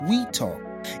We Talk,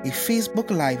 a Facebook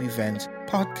Live event,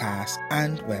 podcast,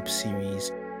 and web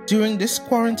series. During this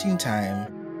quarantine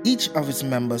time, each of its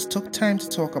members took time to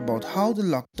talk about how the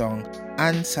lockdown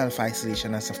and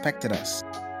self-isolation has affected us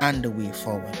and the way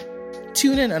forward.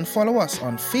 Tune in and follow us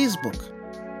on Facebook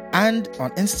and on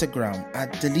Instagram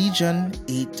at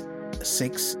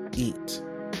TheLegion868.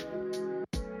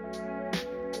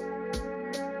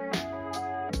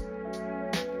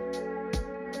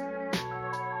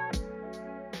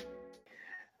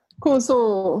 Cool.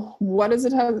 So,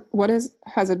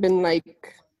 has it been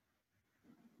like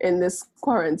in this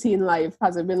quarantine life?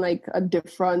 Has it been like a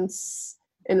difference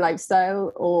in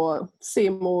lifestyle or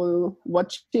same old?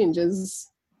 What changes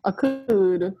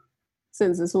occurred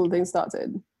since this whole thing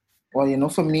started? Well,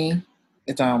 for me,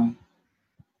 it's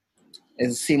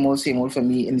same old for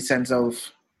me in the sense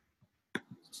of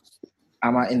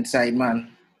I'm an inside man.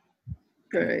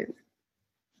 Right.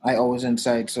 I always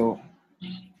inside, so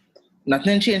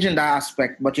nothing changed in that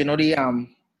aspect. But you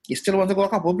still want to go a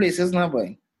couple places now,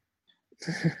 boy.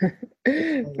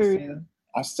 I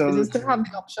still you still have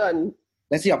the option.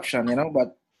 That's the option,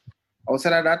 but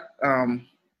outside of that,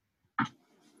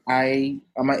 I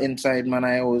am an inside man.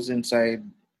 I always inside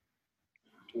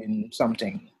doing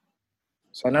something.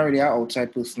 So I'm not really an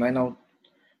outside person. I don't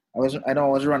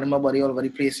always running my body all over the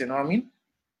place, you know what I mean?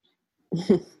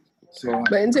 So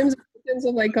but in terms of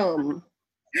like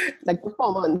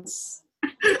performance.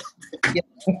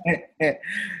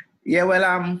 Yeah,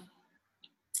 well,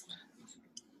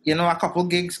 a couple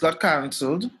gigs got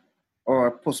cancelled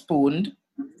or postponed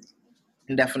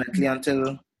indefinitely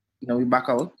until we back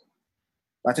out.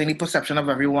 But I think the perception of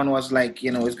everyone was like,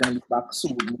 it's going to be back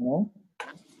soon,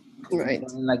 Right.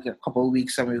 In like a couple of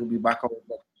weeks and we will be back out.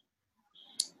 But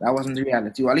that wasn't the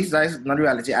reality. Or at least that is not the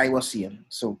reality I was seeing.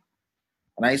 So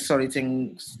when I saw the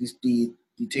thing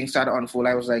started to unfold,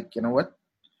 I was like, you know what?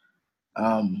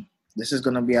 This is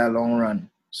going to be a long run.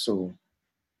 So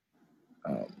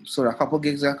a couple of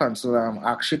gigs got canceled.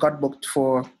 I actually got booked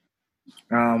for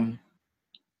North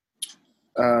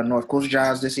Coast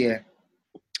Jazz this year.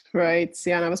 Right.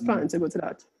 See, and I was planning to go to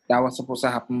that. That was supposed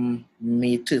to happen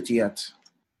May 30th.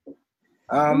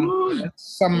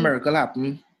 Some miracle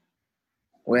happened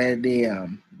where they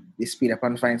speed up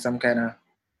and find some kind of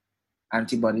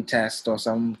antibody test or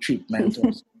some treatment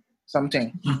or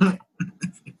something.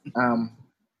 I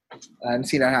didn't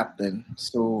see that happen.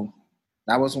 So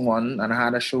that was one, and I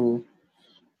had a show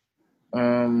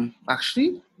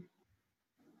actually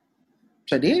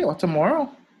today or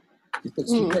tomorrow.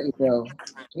 It's April.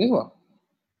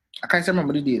 I can't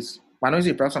remember the days. I know it's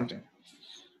April something.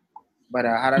 But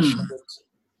I had a show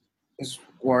with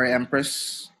Warrior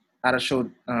Empress. I had a show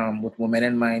with Women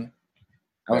in Mind.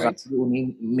 I was actually the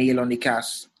only male on the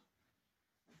cast.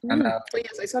 And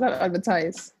yes, I saw that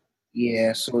advertised.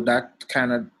 Yeah, so that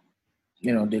kind of,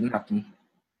 didn't happen.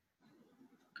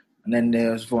 And then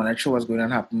there's Vonnet show was going to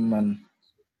happen and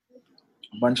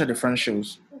a bunch of different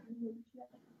shows.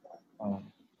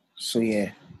 So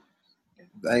yeah,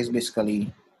 that is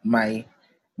basically my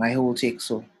whole take.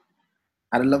 So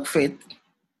I had to look for it.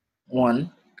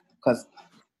 One, because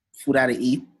food I had to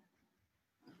eat.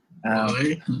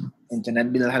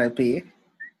 Internet bill had to pay.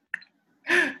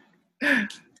 You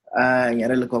had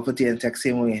to look up for and text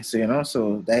same way. So,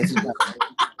 so that is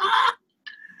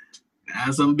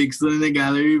That's some big stuff in the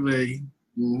gallery, boy.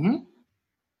 Mm-hmm.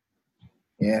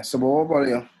 Yeah, so what about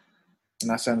you, in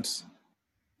a sense?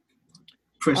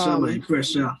 Pressure, man,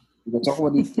 pressure. We'll talk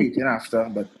about the preaching after,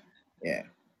 but yeah.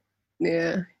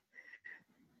 Yeah.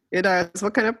 It does.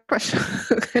 What kind of pressure?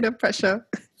 What kind of pressure?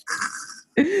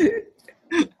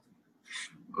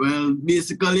 Well,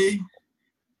 basically,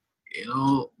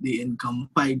 the income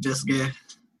pipe just get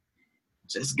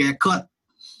cut.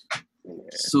 Yeah.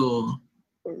 So,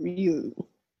 for real.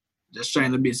 Just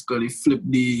trying to basically flip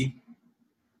the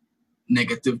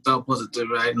negative to positive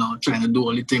right now, trying to do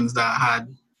all the things that I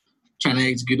had, trying to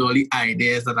execute all the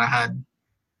ideas that I had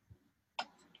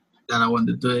that I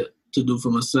wanted to do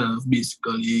for myself,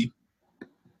 basically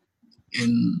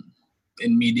in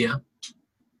media,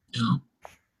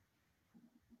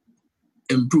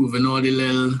 improving all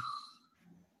the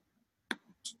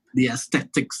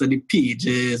aesthetics of the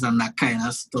pages and that kind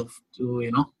of stuff too,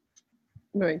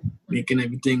 right, making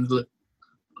everything look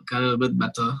a little bit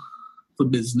better for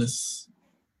business,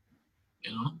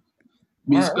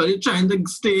 basically trying to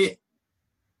stay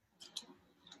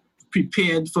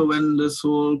prepared for when this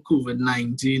whole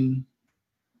COVID-19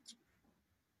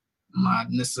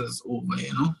 madness is over,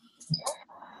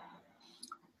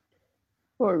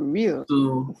 For real.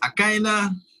 So I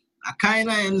kinda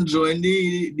enjoy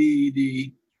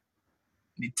the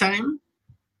time.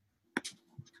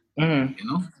 Mm-hmm. You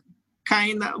know,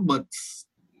 kinda, but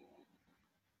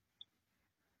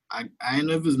I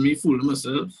know if it's me fooling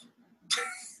myself.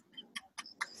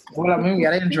 Well, I mean, we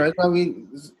gotta enjoy it, but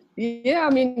Yeah, I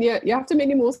mean, yeah, you have to make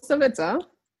the most of it, huh?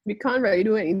 We can't really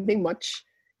do anything much,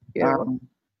 you know.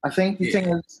 I think the Yeah. thing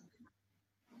is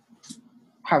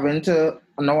having to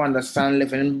now understand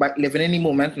living in the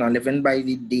moment now, living by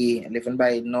the day, living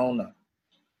by now.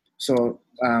 So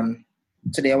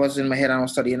today I was in my head and I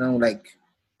was studying and like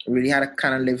really had to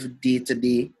kind of live day to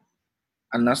day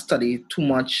and not study too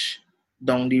much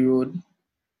down the road.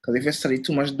 Because if you study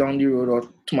too much down the road or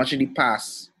too much in the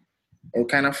past, it'll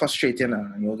kind of frustrate you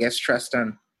now. And you'll get stressed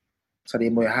and study,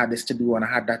 boy, I had this to do and I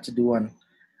had that to do and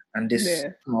this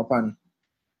Yeah. come up and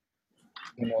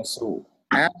so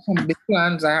I have some big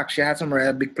plans. I actually had some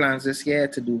real big plans this year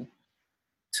to do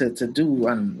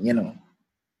and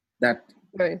that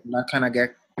Right. kind of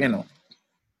get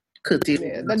curtailed.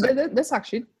 Yeah. This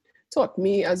actually taught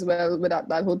me as well with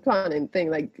that whole planning thing.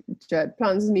 Like,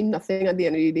 plans mean nothing at the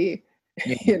end of the day,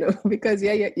 Yeah. because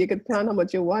you could plan how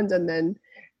much you want, and then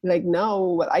like now,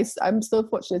 well, I'm still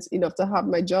fortunate enough to have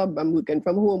my job. I'm working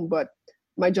from home, but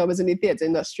my job is in the theater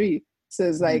industry. So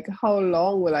it's like, how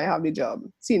long will I have the job?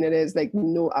 Seeing it is like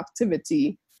no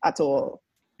activity at all.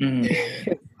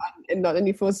 Mm-hmm. And not in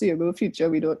the foreseeable future.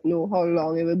 We don't know how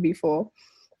long it will be for.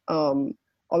 A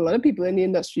lot of people in the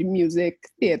industry, music,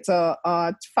 theater,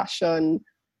 art, fashion,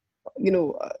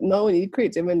 not only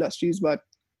creative industries, but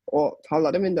a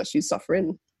lot of industries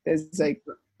suffering. There's like,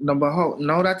 How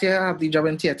now that you have the job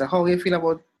in theater, how do you feel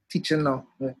about teaching now?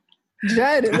 Yeah.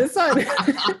 Jed, listen,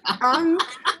 I'm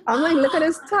like, look at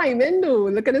his timing, though.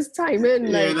 Look at his timing.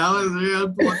 Yeah, Like, that was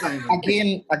real poor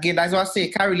timing. Again, that's what I say.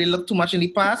 Can't really look too much in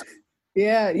the past.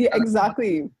 yeah,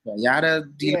 exactly. You had to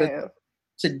deal with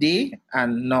today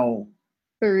and now.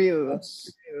 For real.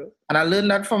 And I learned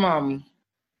that from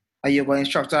a yoga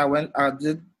instructor. I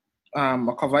did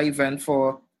a cover event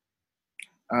for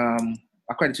a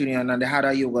credit union, and they had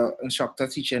a yoga instructor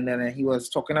teaching, and he was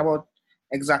talking about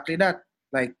exactly that.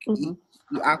 Like, you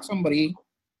ask somebody,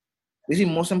 what is the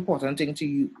most important thing to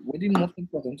you? What is the most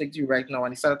important thing to you right now?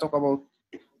 And he started to talk about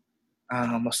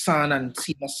my son and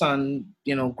see my son,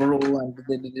 grow, and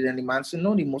the man said,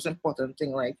 no, the most important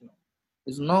thing right now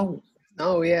is now.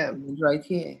 Oh yeah, right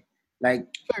here. Like,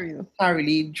 can't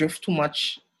really drift too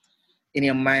much in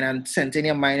your mind and sending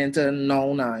your mind into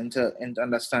now, into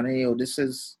understanding. This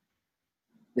is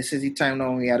the time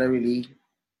now. We gotta really,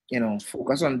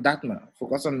 focus on that now.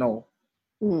 Focus on now.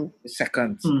 The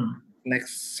second,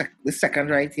 the second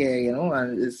right here,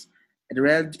 and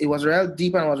it was real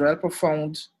deep and was real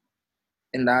profound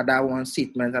in that one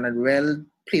statement, and it real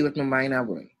play with my mind,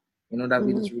 boy. That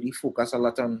we just really focus a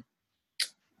lot on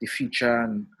the future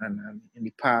and in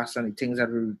the past and the things that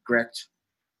we regret.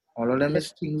 All of them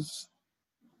is things.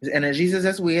 His energies is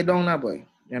just way down now, boy.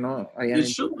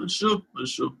 It's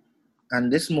true.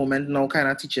 And this moment now kind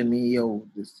of teaching me,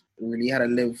 this really how to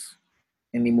live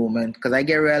in the moment. Because I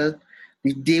get real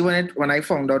the day when I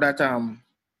found out that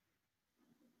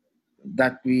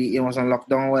it was on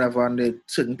lockdown or whatever, and the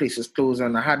certain places closed,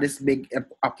 and I had this big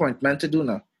appointment to do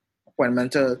now.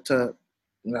 Appointment to the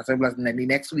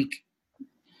next week.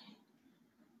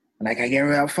 And like I get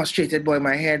real frustrated, boy, in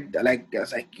my head. Like I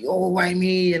was like, yo, why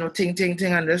me? Ting.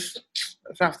 And this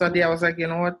after that day, I was like, you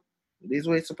know what? This is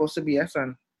what it's supposed to be, yes.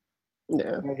 And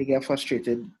I get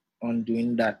frustrated on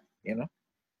doing that,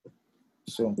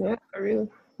 So yeah, for real.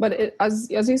 But as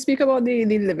you speak about the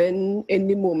living in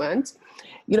the moment,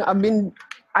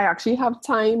 I actually have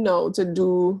time now to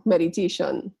do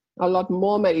meditation, a lot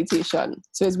more meditation.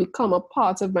 So it's become a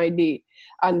part of my day.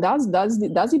 And that's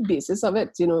the basis of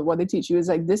it. What they teach you is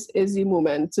like, this is the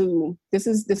moment this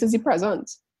is the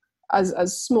present.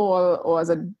 As small or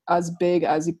as big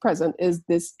as the present is,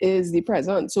 this is the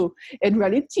present. So it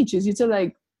really teaches you to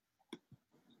like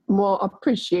more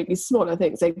appreciate the smaller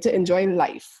things, like to enjoy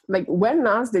life. Like, when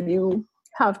last did you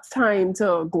have time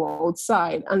to go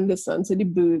outside and listen to the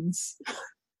birds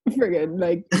friggin'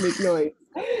 like make noise,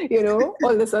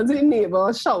 or listen to the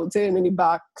neighbor shouting in the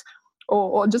back,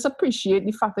 or just appreciate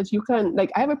the fact that you can,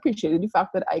 like, I have appreciated the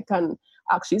fact that I can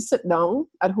actually sit down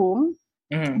at home,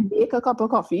 make a cup of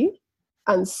coffee,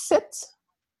 and sit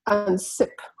and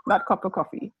sip that cup of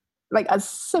coffee. Like, as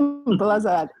simple as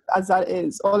that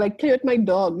is. Or like play with my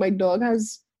dog. My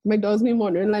dog's been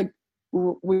wondering, like,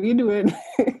 what are you doing?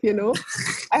 I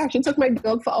actually took my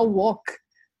dog for a walk.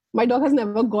 My dog has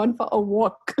never gone for a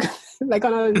walk, like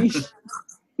on a leash,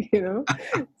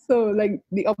 So like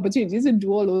the opportunities to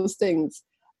do all those things.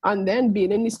 And then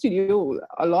being in the studio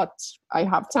a lot, I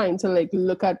have time to like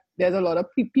look at, there's a lot of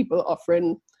people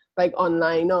offering like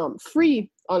online free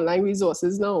online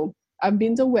resources now. I've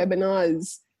been to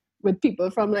webinars with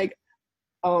people from like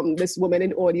this woman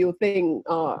in audio thing,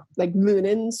 like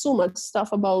learning so much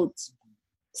stuff about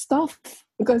stuff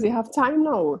because they have time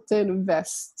now to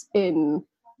invest in.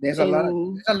 There's a lot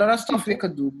of stuff we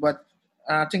could do, but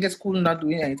I think it's cool not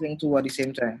doing anything too at the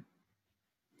same time.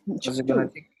 Because it's gonna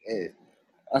take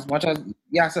as much as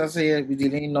I say we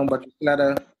dealing now, but we still had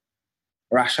a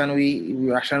ration we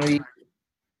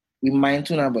mind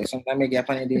too now, but sometimes we get up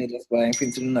on the day just by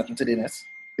thinking nothing to the next.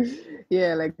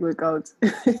 Yeah, like workout.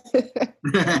 Yeah.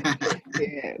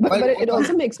 But it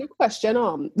also makes you question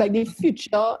like the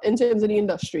future in terms of the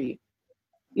industry.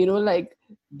 You know, like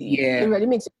it really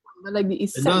makes you wonder like the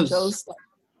essential stuff.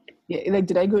 Yeah, like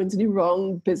did I go into the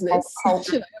wrong business? How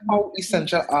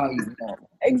essential are you now?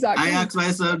 Exactly. I asked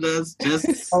myself this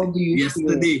just how do you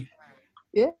yesterday.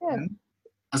 Feel? Yeah.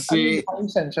 I say how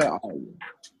essential are you?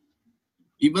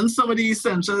 Even some of the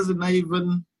essentials are not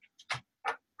even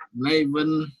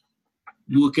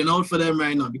working out for them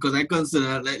right now, because I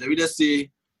consider, like, let me just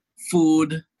say,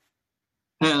 food,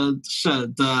 health,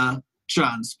 shelter,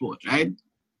 transport, right?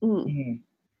 Mm-hmm.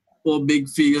 4 big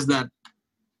figures that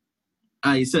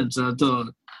are essential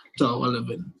to our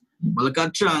living. But look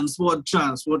at transport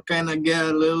kind of get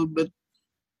a little bit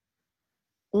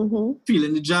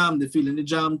feeling the jam. They feeling the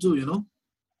jam too, you know?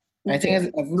 I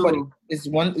think everybody it's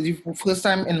the first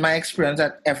time in my experience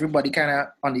that everybody kind of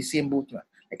on the same boat now.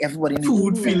 Like everybody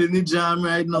food feeling the jam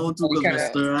right now too, because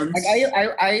restaurants.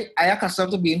 Like I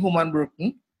accustomed to being home and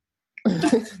broken.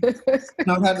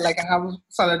 Now that like I have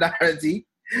solidarity.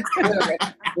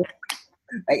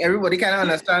 Like everybody kind of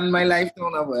understand my life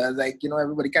now. Like, you know,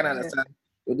 everybody kind of understand.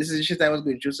 Well, this is the shit I was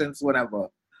going through since whenever.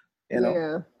 You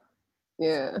know.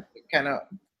 Yeah. Kind of,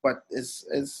 but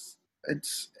it's.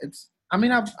 I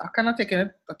mean, I kind of taken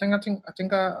it. I think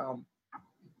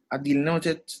I dealing with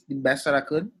it the best that I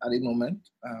could at the moment.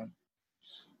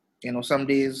 You know, some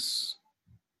days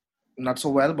not so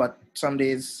well, but some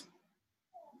days,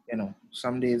 you know,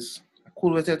 I'm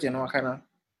cool with it. You know, I kind of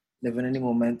living in the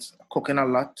moment, cooking a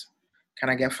lot.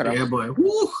 Kind of get fed up. Yeah, boy.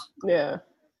 Woo! Yeah.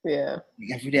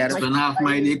 Every day I spend half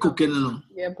my day cooking, you know.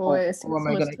 Yeah, boy. It's so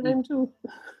much time too.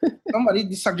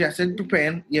 Somebody suggested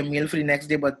preparing your meal for the next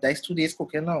day, but that's 2 days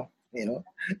cooking now. You know.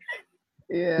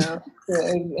 Yeah.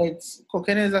 It's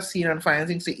cooking is a scene and finding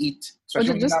things to eat. But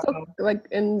you just cook like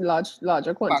in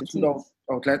larger quantities.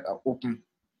 Outlet open.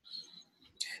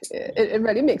 It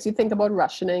really makes you think about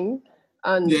rationing,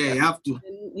 and you have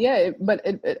to. But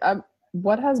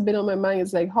what has been on my mind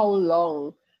is like how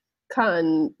long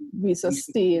can we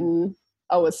sustain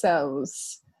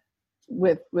ourselves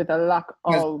with a lack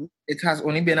of. It has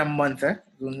only been a month, eh?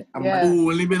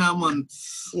 Only been a month.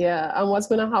 Yeah, and what's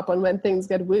going to happen when things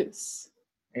get worse?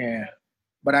 Yeah,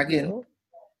 but again,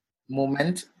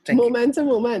 moment to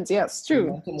moment. Yes,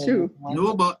 true.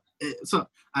 No, but so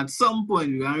at some point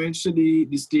we are reaching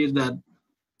the stage that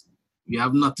we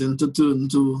have nothing to turn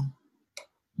to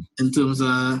in terms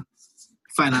of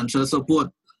financial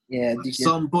support. Yeah, at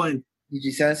some point. Did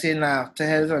you say now to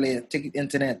hell only take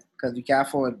internet because we can't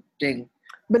afford thing?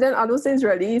 But then I don't say it's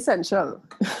really essential.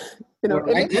 You know,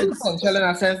 well, it's essential in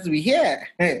a sense we here.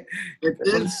 It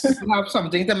is. People have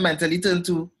something to mentally turn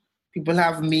to. People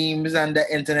have memes and the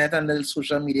internet and the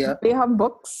social media. They have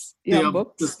books. You have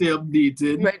books to stay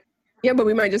updated. Right. Yeah, but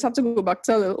we might just have to go back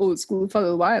to a little old school for a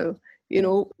little while. You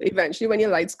know, eventually when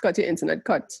your lights cut, your internet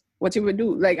cut, what you would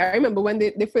do. Like, I remember when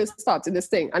they first started this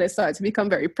thing and it started to become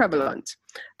very prevalent.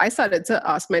 I started to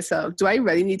ask myself, do I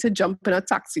really need to jump in a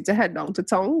taxi to head down to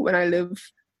town when I live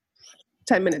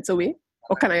 10 minutes away?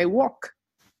 Or can I walk?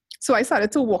 So I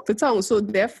started to walk to town. So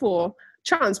therefore,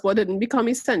 transport didn't become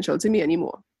essential to me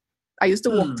anymore. I used to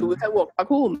walk to work and walk back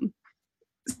home.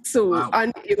 So,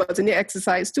 and you got in the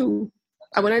exercise too.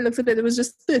 And when I looked at it, it was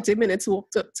just 30 minutes walk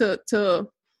to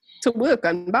work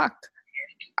and back.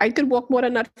 I could walk more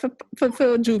than that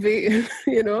for Juve,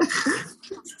 you know.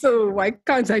 So why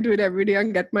can't I do it every day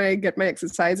and get my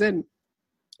exercise in?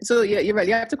 So yeah, you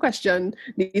really have to question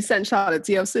the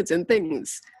essentiality of certain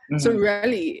things. Mm-hmm. So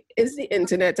really, is the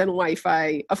internet and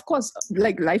Wi-Fi, of course,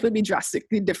 like life would be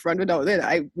drastically different without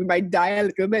it. We might die a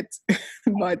little bit,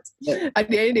 but at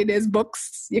the end of the day, there's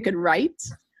books you can write.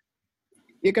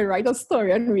 You can write a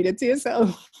story and read it to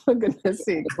yourself. For goodness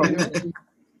sake, you know?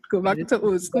 Go back to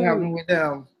old school. With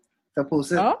the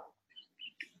post huh?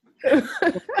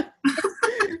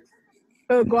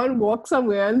 So go and walk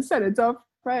somewhere and set it up,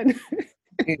 friend.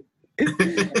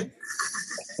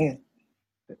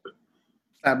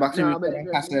 Back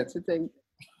to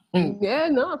yeah,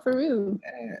 no, for real.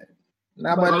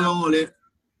 How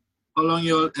long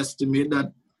you all estimate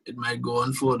that it might go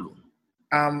on for though?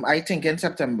 I think in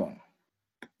September.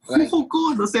 Like, Oh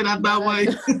God, don't say that way.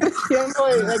 Yeah,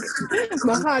 boy, like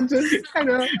my heart just kind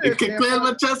of. It can clear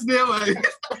my chest there, man.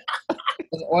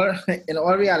 in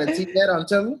all reality, there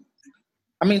until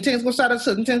things go start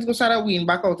certain things go start wean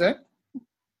back out there.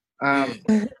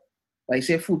 Like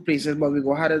say food places, but we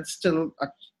go had it still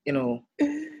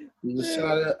we just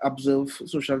try to observe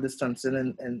social distancing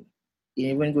and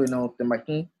even going out, it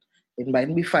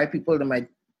mightn't be 5 people, they might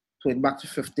put it back to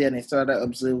 50 and they start to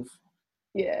observe.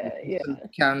 Yeah.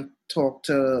 Can't talk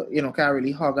to, can't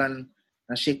really hug and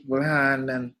shake people's hand,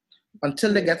 and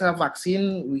until they get a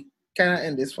vaccine, we kind of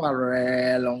in this for a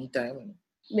very long time.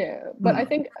 Yeah, but I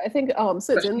think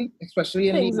certain especially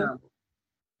in things.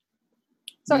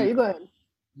 Sorry, you go ahead.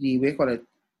 The way call it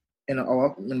in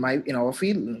our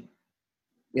field,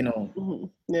 Mm-hmm.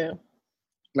 Yeah.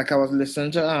 Like I was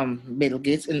listening to Bill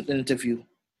Gates interview.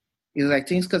 He's like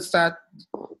things could start.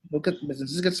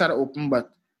 Businesses could start to open,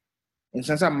 but in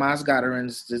sense of mass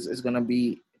gatherings, this is gonna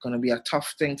be a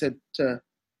tough thing to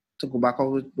go back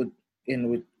out with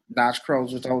large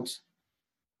crowds without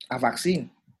a vaccine.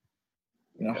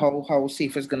 How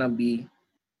safe it's gonna be,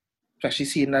 especially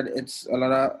seeing that it's a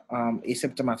lot of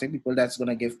asymptomatic people that's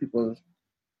gonna give people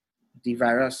the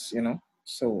virus.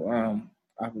 So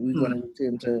are we gonna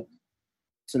return to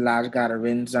large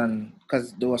gatherings? And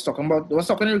because they was talking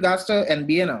in regards to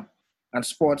NBA now and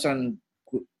sports and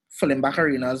filling back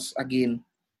arenas again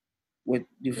with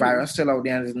the virus still out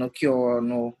there and there's no cure or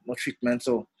no treatment.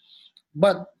 So,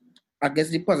 but I guess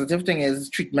the positive thing is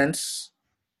treatments.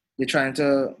 They're trying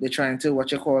to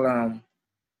what you call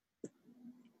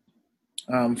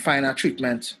find a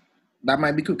treatment that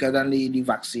might be quicker than the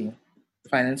vaccine.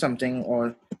 Finding something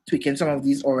or tweaking some of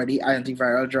these already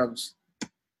antiviral drugs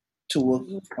to work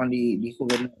on the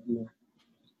COVID-19.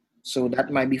 So that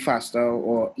might be faster,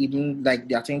 or even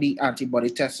like I think the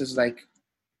antibody test is like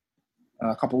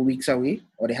a couple of weeks away,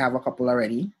 or they have a couple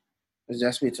already. It's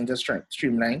just waiting to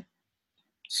streamline.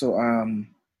 So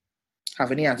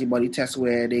having the antibody test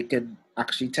where they could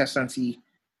actually test and see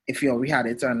if you already had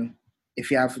it and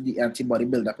if you have the antibody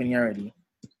build up in you already.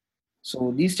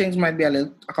 So these things might be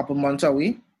a couple months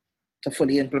away to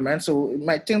fully implement. So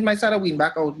things might start to wean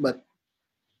back out, but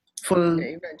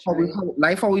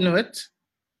how we know it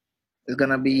is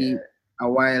gonna be a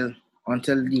while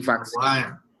until the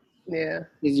vaccine. Yeah.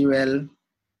 Is the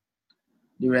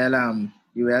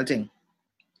real thing.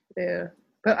 Yeah.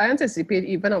 But I anticipate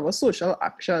even our social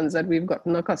actions that we've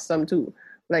gotten accustomed to,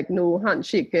 like no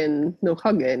handshaking, no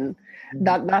hugging,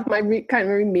 that might kind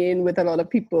of remain with a lot of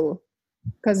people.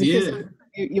 Because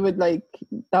you would like,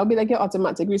 that would be like your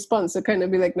automatic response to kind of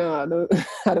be like, no, I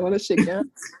don't want to shake your hand.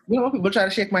 People try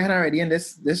to shake my hand already in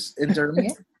this interim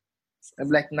here. I'm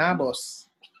like, nah, boss.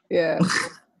 Yeah.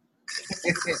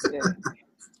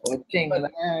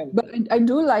 But I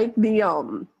do like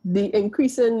the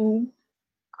increasing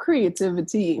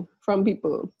creativity from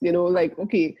people, like,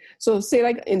 okay, so say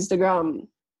like Instagram,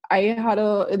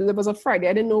 there was a Friday,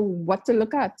 I didn't know what to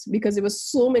look at because there was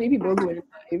so many people going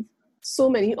live, so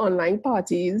many online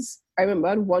parties. I remember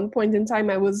at one point in time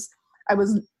I was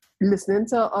listening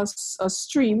to a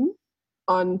stream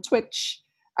on Twitch.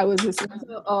 I was listening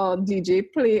to a DJ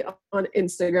play on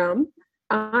Instagram,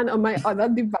 and on my other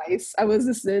device I was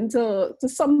listening to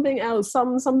something else,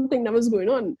 something that was going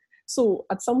on. So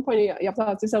at some point you have to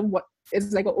ask yourself, what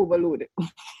is like an overload,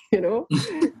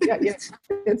 yeah,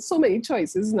 it's so many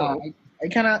choices now. I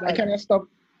cannot stop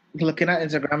looking at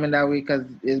Instagram in that way because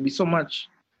it'll be so much.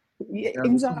 Yeah,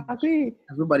 exactly.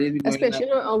 Everybody, especially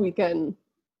on a weekend,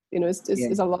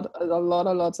 it's a lot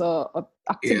of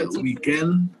activity. Yeah,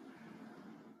 weekend.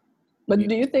 But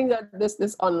do you think that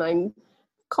this online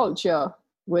culture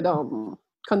would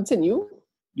continue?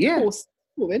 Yeah.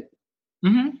 Post-COVID?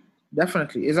 Mm-hmm.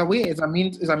 Definitely. It's a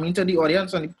mean to the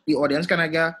audience, and the audience kind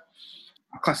of get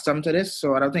accustomed to this.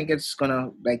 So I don't think it's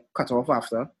gonna like cut off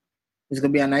after. It's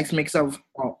gonna be a nice mix of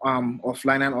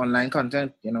offline and online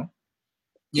content,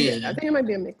 Yeah, I think it might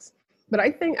be a mix. But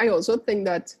I also think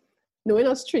that knowing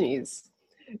us Trinis,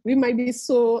 we might be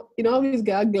so, always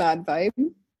get a glad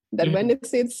vibe that when they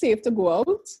say it's safe to go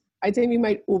out, I think we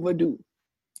might overdo.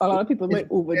 A lot of people might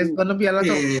overdo. There's gonna be a lot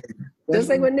of just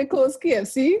like when they close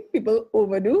KFC, people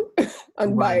overdo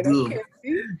and buy the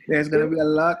KFC. There's gonna be a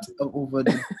lot of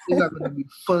overdo. Things are gonna be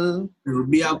full. There will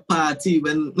be a party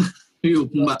when we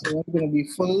open back. It's gonna be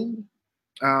full.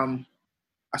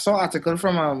 I saw an article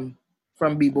from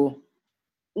Bibo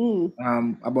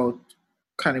about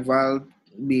Carnival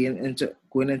going into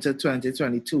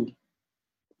 2022.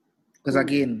 Because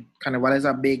again, Carnival is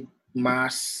a big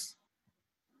mass,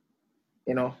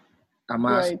 a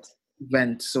mass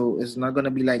event, so it's not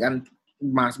gonna be like, and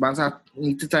mass bands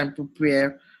need to time to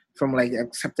prepare from like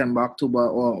September, October,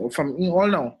 or from all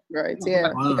now. Right,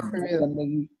 yeah. Wow. For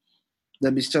real.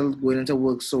 They'll be still going into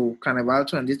work. So Carnival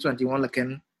 2021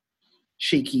 looking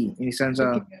shaky in the sense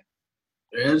of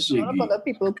Yeah, A lot of shaky. other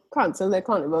people cancel their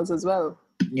carnivals as well.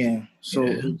 yeah. So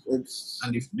Yeah. it's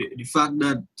And the fact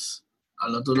that a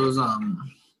lot of those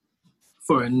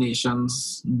foreign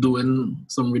nations doing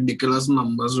some ridiculous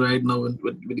numbers right now with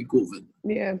the COVID.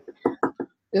 Yeah.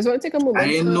 Just want to take a moment.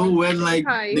 I to know when say like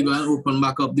hi. they're gonna open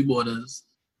back up the borders.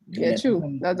 Yeah,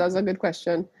 true. That's a good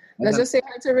question. Let's just say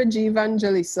hi to Rajiv and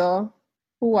Jalisa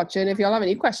who are watching. If y'all have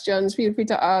any questions, feel free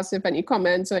to ask. If any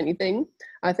comments or anything.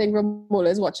 I think Ramola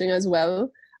is watching as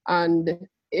well. And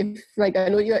if like I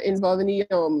know you're involved in the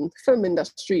film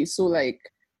industry, so like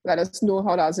let us know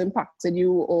how that's impacted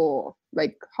you, or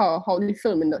like how the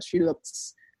film industry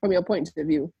looks from your point of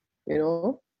view, you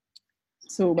know.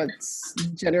 So, but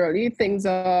generally things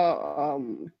are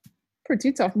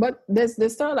pretty tough. But there's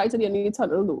still a light at the end of the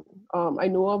tunnel, though. I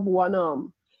know of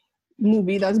one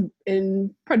movie that's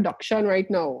in production right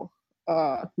now.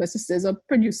 My sister's a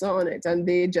producer on it, and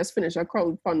they just finished a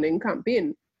crowdfunding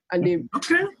campaign, and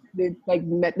they like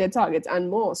met their targets and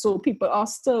more. So people are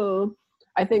still,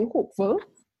 I think, hopeful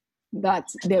that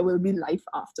there will be life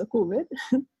after COVID.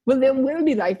 Well, there will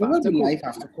be life after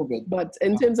COVID. But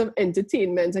in terms of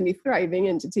entertainment and the thriving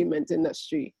entertainment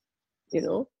industry, you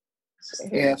know.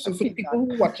 Yeah, so for the people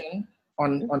who are watching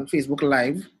on Facebook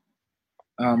Live,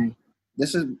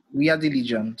 we are the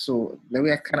Legion. So let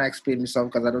me kind of explain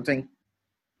myself, because I don't know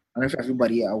if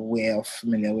everybody are aware or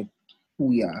familiar with who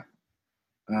we are.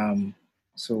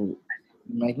 So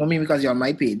you might know me because you're on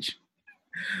my page.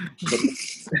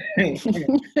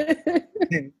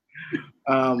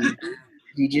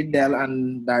 DJ Del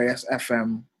and Darius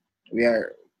FM, we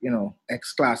are,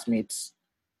 ex-classmates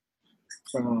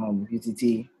from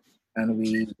UTT, and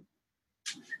we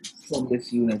formed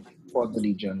this unit for the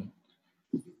Legion.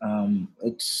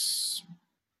 It's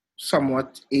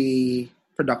somewhat a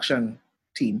production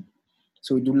team.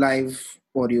 So we do live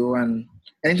audio and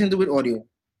anything to do with audio.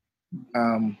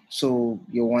 So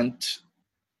you want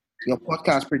your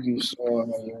podcast produced, or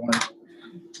you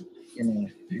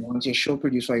want your show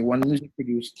produced, or you want music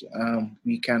produced,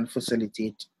 we can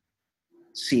facilitate.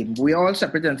 Same. We're all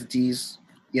separate entities.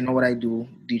 You know what I do?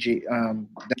 DJ.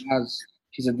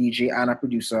 She's a DJ and a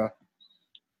producer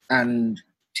and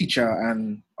teacher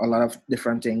and a lot of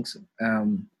different things.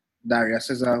 Darius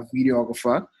is a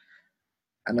videographer.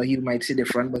 I know you might say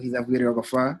different, but he's a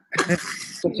videographer,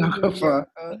 photographer,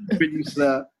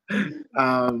 producer.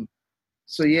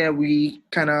 So yeah, we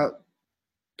kind of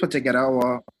put together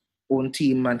our own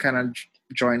team and kind of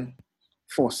join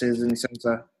forces in the sense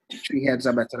that 3 heads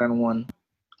are better than one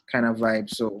kind of vibe.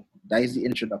 So that is the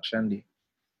introduction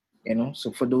there.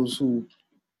 So for those who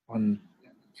on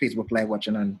Facebook Live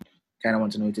watching and kind of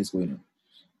want to know what is going on.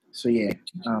 So yeah.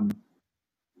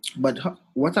 But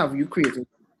what have you created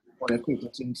or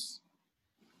created since?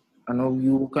 I know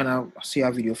you kind of see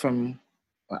a video from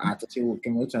an artist you're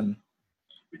working with, and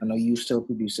I know you still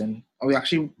producing. We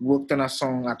actually worked on a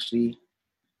song, actually,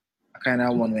 a kind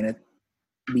of 1-minute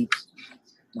beat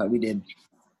that we did.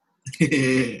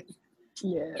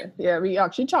 Yeah. We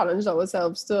actually challenged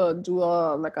ourselves to do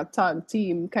a tag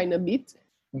team kind of beat.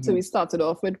 Mm-hmm. So we started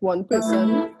off with one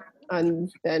person,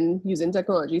 and then using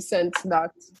technology sent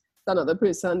that to another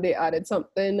person, they added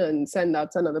something, and send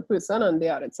that to another person, and they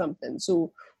added something.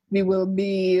 So we will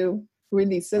be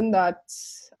releasing that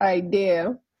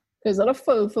idea. It's not a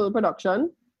full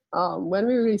production. When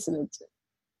we're releasing it.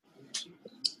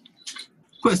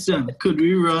 Question: could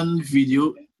we run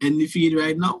video in the feed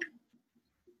right now?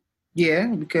 Yeah,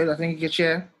 because I think you can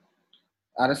share.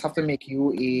 I just have to make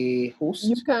you a host.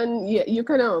 You can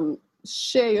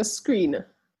share your screen.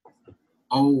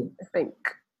 Oh, I think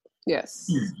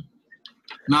yes.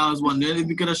 Now I was wondering if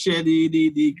we could share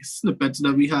the snippets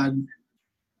that we had.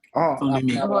 Yeah.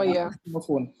 My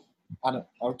phone. I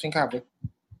think I have it.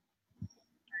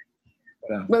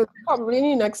 Well, probably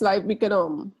in the next live we could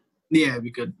Yeah,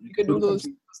 we could do those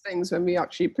things when we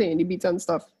actually play the beats and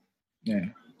stuff. Yeah.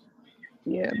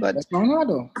 Yeah, but that's not hard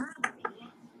though.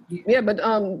 Yeah, but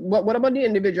what about the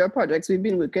individual projects we've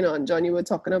been working on? John, you were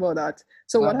talking about that.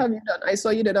 So what have you done? I saw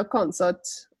you did a concert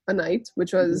a night,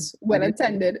 which was well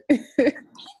attended.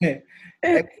 It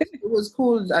was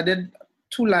cool. I did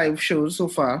 2 live shows so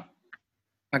far.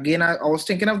 Again, I was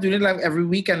thinking of doing it live every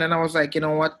week, and then I was like, you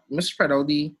know what? Let's spread out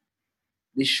the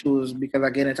shows, because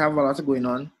again, it have a lot going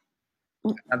on.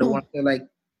 I don't want to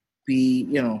be,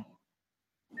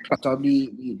 cut out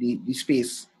the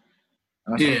space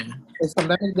Yeah.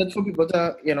 Sometimes it's good for people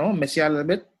to, miss you a little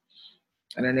bit,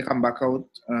 and then they come back out.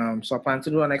 So I plan to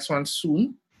do our next one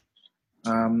soon.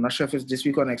 Not sure if it's this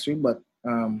week or next week, but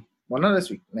well, not this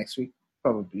week, next week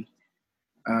probably.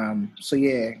 So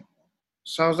yeah,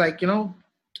 so I was like,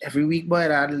 every week, boy,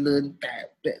 I had to learn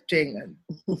that thing and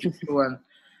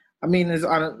I mean, it's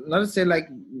not to say like,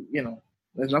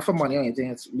 it's not for money or anything.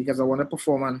 It's because I want to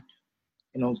perform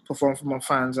and perform for my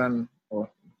fans or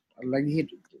I like the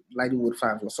word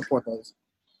fans or supporters.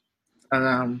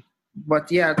 And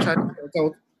but yeah, I tried to work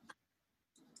out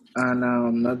and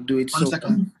not do it 1 so.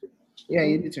 second. Yeah,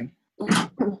 you do too.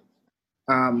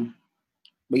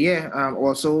 But yeah,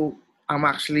 also I'm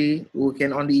actually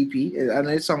working on the EP. I know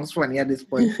it sounds funny at this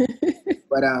point,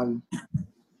 but I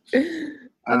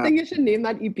think you should name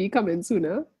that EP coming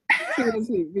sooner.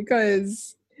 Seriously,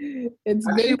 because it's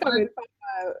actually been coming.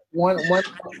 one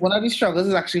of these struggles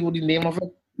is actually with the name of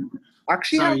it.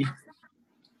 Actually, Sorry.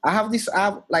 I have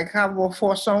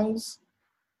 4 songs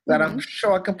that I'm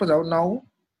sure I can put out now,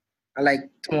 like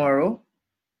tomorrow.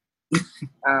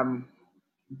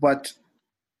 But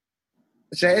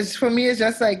for me, it's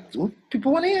just like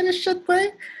people want to hear this shit, boy.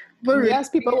 But Yes,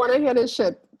 people want to hear this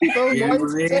shit. People want to hear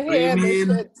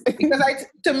this shit. Because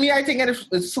to me, I think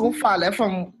it's so far left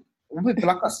from what people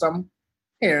are accustomed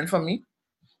hearing from me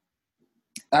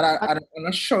that I'm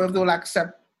not sure if they'll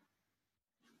accept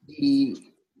because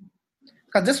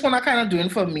this one I kind of doing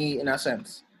for me in a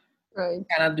sense. Right.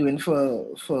 Kind of doing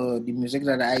for the music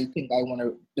that I think I want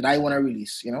to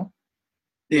release,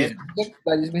 Yeah.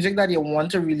 That is music that you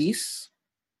want to release,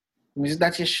 music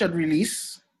that you should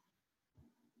release,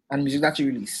 and music that you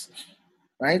release,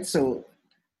 right? So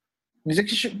music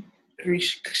should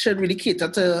really cater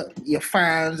to your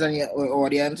fans and your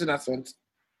audience in a sense.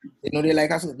 They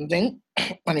like a certain thing,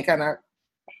 and you kind of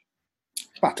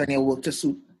pattern your work to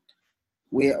suit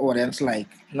where your audience like.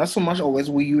 Not so much always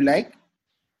what you like.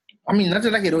 I mean, not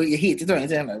like you hate it or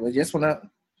anything like that, but just wanna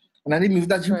the music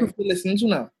that you prefer to listen to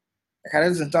now. I kind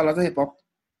of listen to a lot of hip hop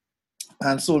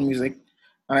and soul music,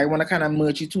 and I want to kind of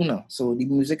merge it too now. So the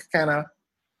music kind of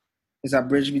is a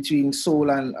bridge between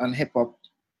soul and hip hop.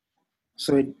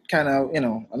 So it kind of,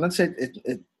 I'm not saying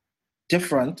it's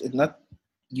different. It's not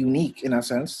unique in a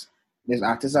sense. There's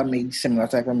artists that make similar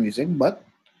type of music, but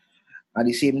at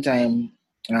the same time,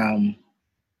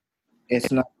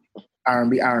 it's not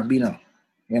R&B now,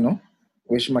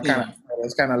 which my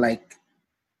it's kind of like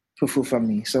prefer for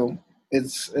me. So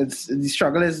it's the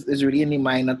struggle is really in the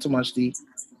mind, not too much the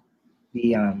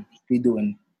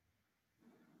doing,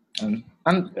 and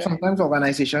sometimes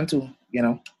organization too.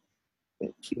 You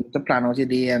to plan out your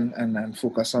day and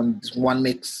focus on one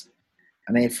mix,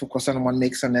 and then you focus on one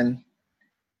mix, and then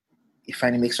you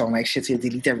finally make song like shit, you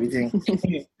delete everything.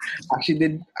 Actually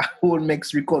did a whole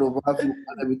mix, record over and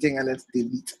everything, and let's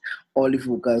delete all the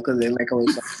vocals because they like our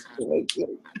song.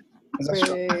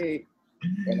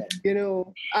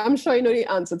 I'm sure you know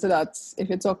the answer to that.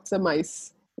 If you talk to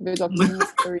Mice, if you talk to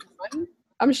Mr. Raymond,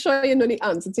 I'm sure you know the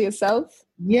answer to yourself.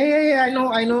 Yeah. I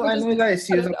know that it's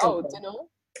serious. And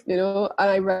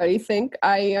I really think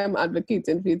I am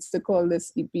advocating for you to call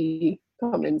this EP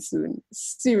coming soon.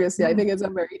 Seriously, I think it's a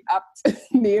very apt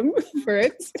name for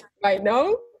it right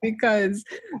now because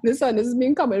this one has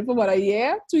been coming for about a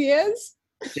year, 2 years.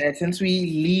 Yeah, since we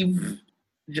leave.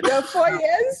 4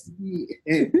 years.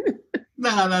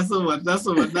 Nah, that's so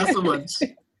much.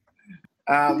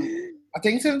 I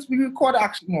think since we record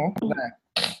actually more,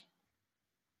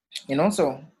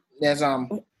 so there's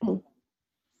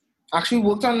actually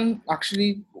worked on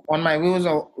my way was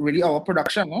really our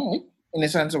production, right? In a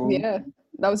sense of that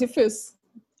was your first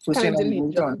thing I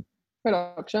worked on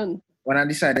production. When I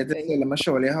decided to say, let me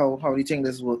show you how you think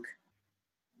this work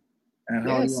and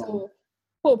how so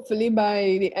hopefully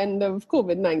by the end of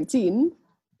COVID-19,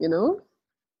 it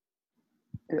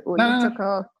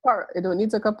only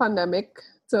took a pandemic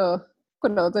to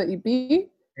put out an EP.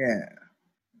 Yeah.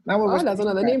 That's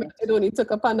another name. It only took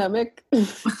a pandemic.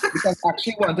 Because I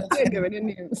actually wanted to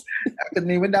names. I could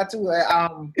name it that too.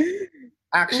 I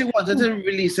actually wanted to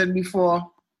release it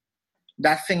before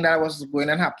that thing that was going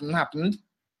to happened.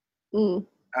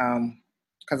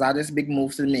 Because I had this big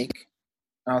move to make.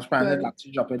 I was planning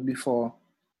to drop it for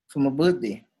my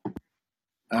birthday.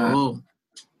 And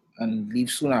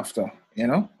leave soon after,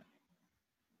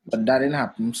 But that didn't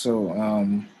happen. So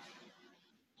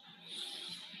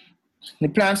the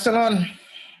plan's still on.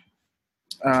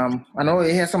 I know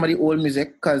you hear some of the old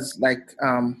music because, like,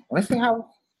 if you have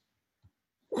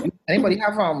anybody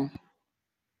have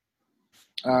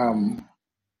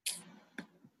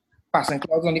passing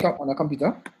clouds on the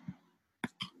computer?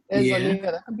 It's on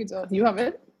the computer. You have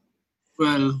it?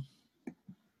 Well,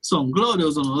 SoundCloud, there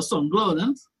was another SoundCloud,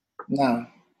 huh? Nah.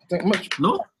 I think much.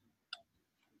 No?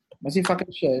 Let's see if I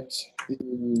can share it.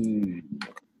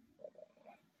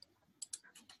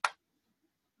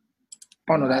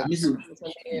 Oh no, that This is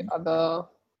It's on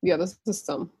the other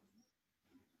system.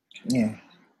 yeah.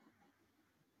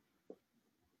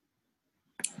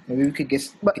 Maybe we could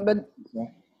get. But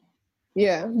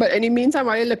yeah. But in the meantime,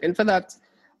 while you're looking for that,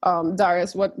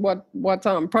 Darius, what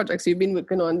projects you've been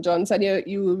working on? John said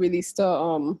you released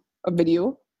a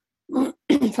video for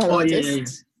an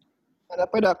artist and a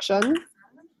production.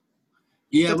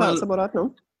 Yeah, Tell us about that,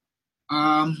 no?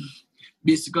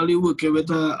 Basically working with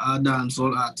a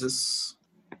dancehall artist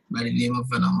by the name of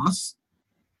Venomous.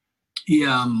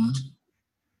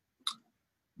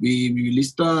 We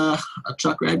released a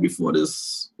track right before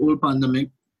this whole pandemic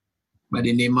by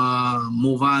the name of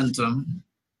Mova Anthem.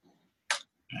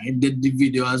 I did the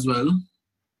video as well.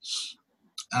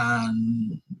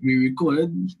 And we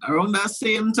recorded around that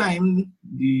same time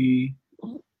the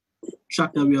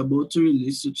track that we're about to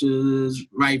release, which is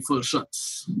Rifle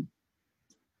Shots.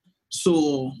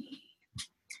 So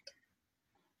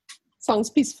sounds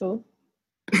peaceful.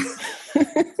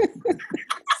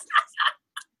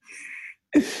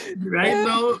 Right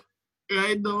now,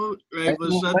 Rifle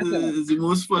Shot is the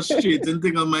most frustrating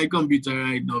thing on my computer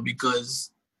right now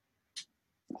because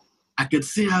I could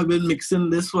say I've been mixing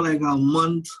this for like a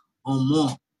month or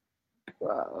more.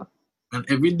 Wow. And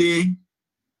every day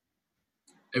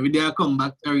I come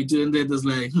back, I return to it, it's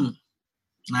like, nah,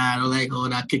 I don't like how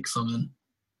that kick something.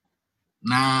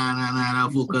 Nah,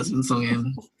 that focusing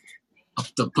something up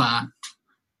to par.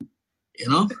 You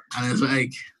know? And it's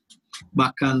like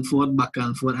back and forth.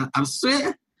 I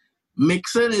swear,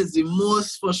 mixing is the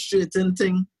most frustrating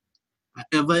thing I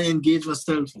ever engaged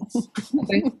myself with.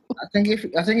 I think if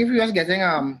you was getting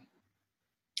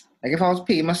like if I was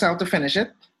paying myself to finish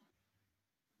it.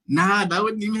 Nah, that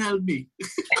wouldn't even help me.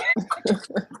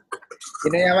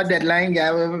 You know, you have a deadline, you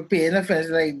have a paying to finish,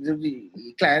 like the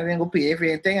client ain't gonna pay for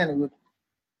anything and it would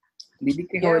be the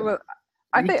king. Yeah, well,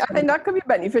 I think that could be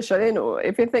beneficial, you know,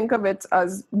 if you think of it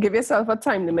as give yourself a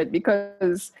time limit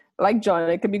because like John,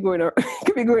 it could be going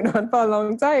on for a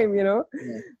long time, you know.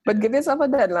 Yeah. But give yourself a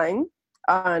deadline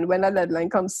and when that deadline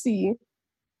comes, see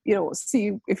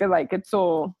if you like it.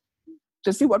 So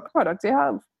just see what product you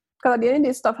have. Because at the end of the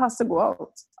day, stuff has to go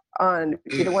out. And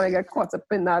you don't want to get caught up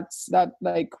in that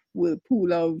like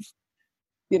whirlpool of,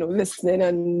 you know, listening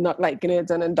and not liking it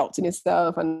and then doubting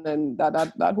yourself and then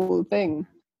that whole thing.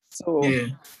 So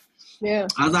yeah.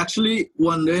 I was actually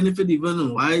wondering if it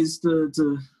even wise to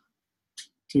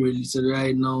release it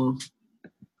right now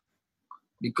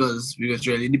because we was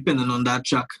really dependent on that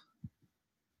track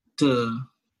to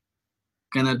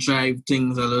kind of drive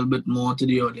things a little bit more to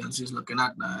the audience who's looking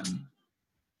at that.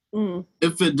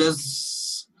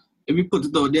 If we put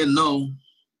it out there now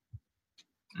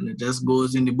and it just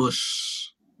goes in the bush.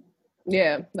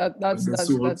 Yeah, that's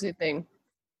the thing.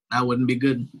 That wouldn't be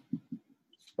good.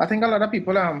 I think a lot of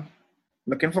people are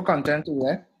looking for content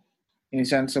too, in the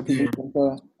sense of people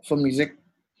looking for music.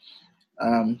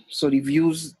 So the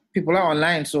views, people are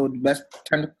online, so the best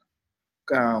time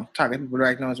to target people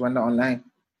right now is when they're online,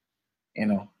 you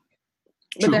know.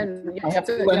 But True. Then you have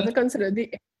to consider the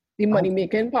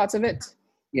money-making part of it.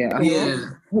 Yeah.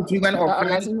 Hopefully when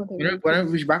it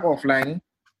reach back offline,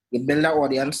 you build an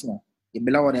audience now. You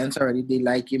build an audience already, they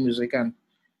like your music, and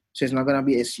so it's not going to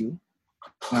be an issue.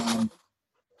 And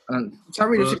it's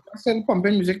already still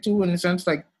pumping music too, in the sense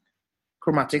like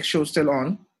Chromatic show still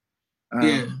on.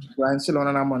 Brian's still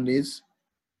on our Mondays.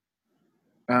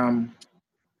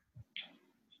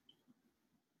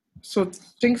 So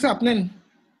things happening.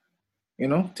 You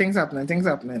know, things happening. You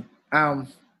know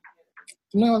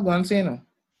what I was going to say now?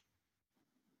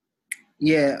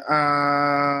 Yeah.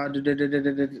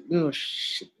 Oh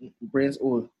shit, brain's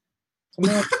old.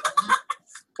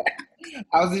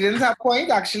 I was in that point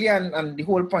actually, and the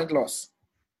whole point lost.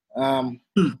 I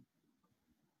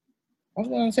was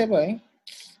going to say, boy.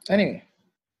 Anyway,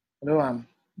 I don't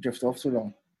drift off too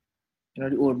long. You know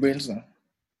the old brains now.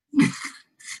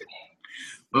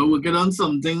 We're working on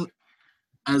something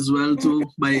as well too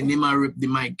by the name of Rip the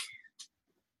Mic.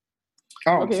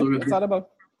 Oh, okay. So what's that about?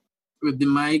 Rip the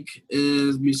Mic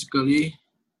is basically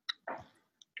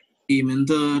aiming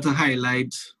to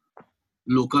highlight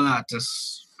local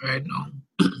artists right now.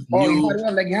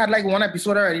 You had one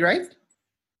episode already, right?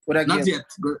 Not yet.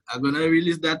 I'm gonna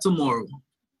release that tomorrow.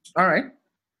 All right.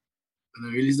 I'm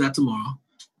gonna release that tomorrow.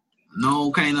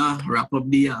 Now, kind of wrap up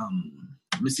the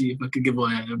let me see if I can give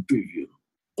away a preview.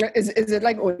 Is it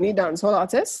like only dancehall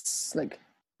artists? Like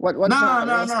what? No.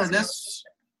 That's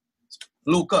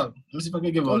Local. Let me see if I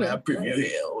can give all Okay. that preview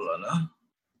here. Hold on.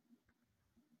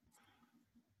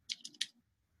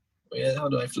 How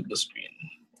do I flip the screen?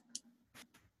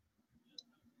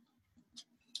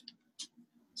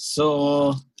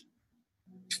 So,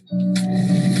 I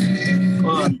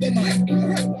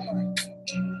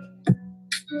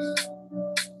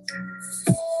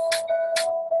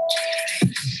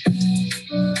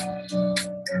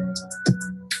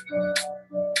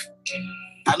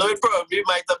know it probably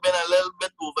might have been a little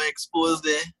bit overexposed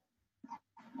there.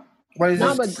 What is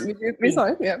No, this? but we saw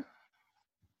it, yeah.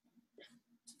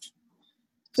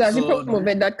 So as you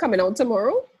promoted that coming out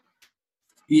tomorrow?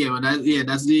 Yeah, but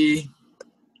that's the...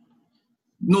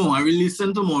 No, I release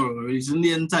them tomorrow. I'm releasing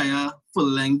the entire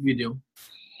full-length video.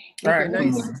 All right,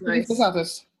 nice. First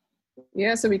artist.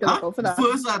 Yeah, so we can look out for that.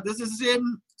 First artist is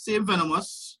the same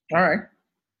Venomous. All right.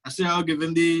 I say I'll give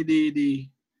him the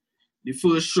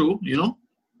first show, you know?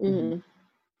 Mm-hmm.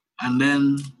 And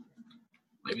then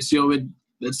let's see how it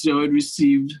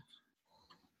received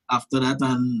after that.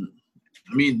 And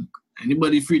I mean,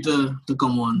 anybody free to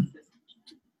come on.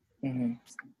 Mm-hmm.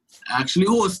 I actually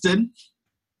hosted.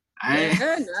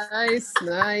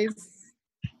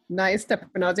 Nice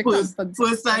stepping out the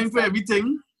First time for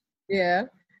everything. Yeah.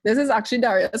 This is actually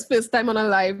Darius' first time on a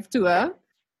live tour.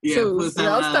 Yeah, so first time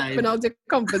now stepping out the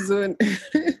comfort zone.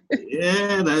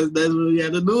 Yeah, that's what we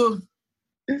had to do.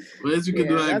 What else we could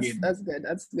do again? That's good.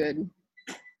 That's good.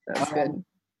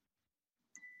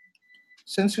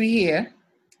 Since we're here,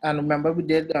 and remember we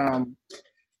did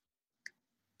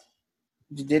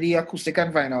the acoustic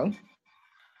and vinyl.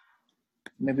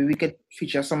 Maybe we could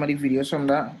feature some of the videos from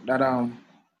that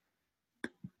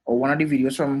or one of the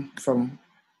videos from.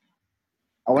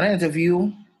 I want to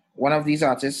interview one of these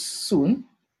artists soon,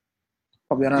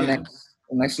 probably on our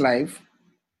next live.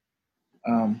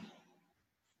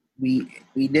 We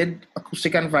did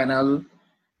acoustic and vinyl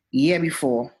year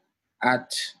before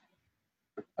at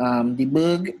the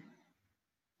Berg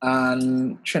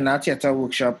and Trinidad Theatre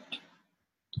Workshop,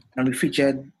 and we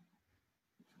featured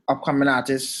upcoming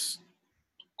artists.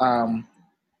 Kind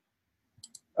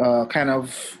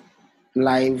of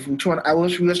live. We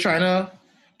was trying to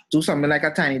do something like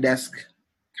a Tiny Desk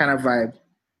kind of vibe,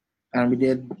 and we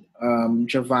did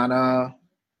Giovanna,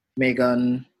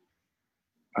 Megan,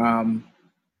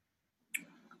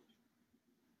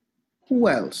 who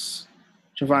else?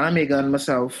 Giovanna, Megan,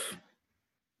 myself.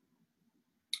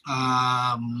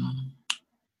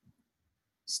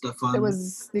 Stefan. It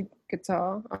was the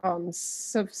guitar. I don't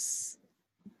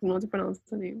know how to pronounce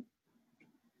the name.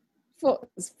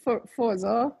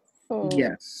 Forza.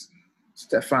 Yes.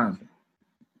 Stefan.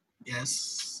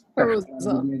 Yes.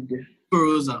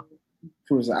 Feroza.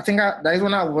 I think that is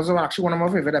actually one of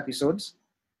my favorite episodes.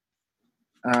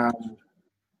 Let's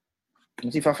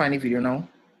see if I find the video now.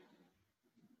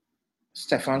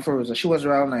 Stefan Feroza. She was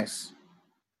real nice.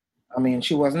 I mean,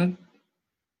 she wasn't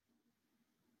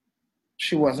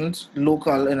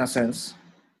local in a sense.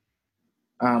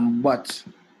 But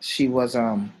she was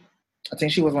I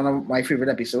think she was one of my favorite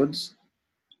episodes.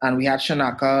 And we had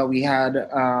Shanaka, we had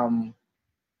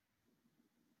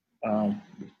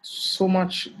so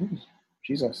much. Ooh,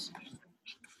 Jesus.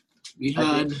 We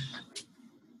had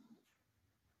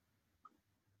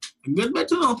a good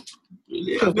bit,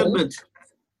 really a good bit.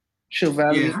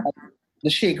 Chauvel. Yeah. The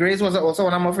Shea Grace was also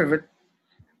one of my favorite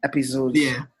episodes.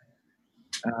 Yeah.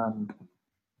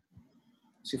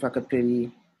 See if I could play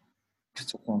the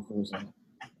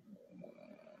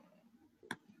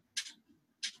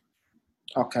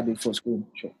okay, do full screen.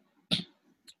 Sure.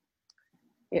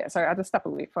 Yeah, sorry, I had to step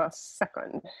away for a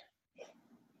second.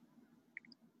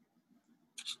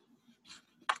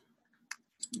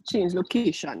 Change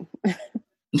location.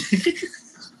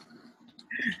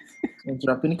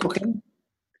 Drop any cooking?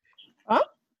 Huh?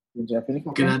 Drop any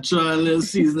cooking? Can I try a little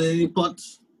seasoning in the pot?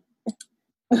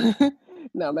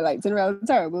 No, my lighting real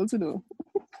terrible to do.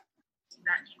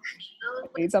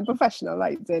 Need some professional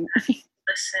lighting.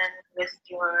 Listen with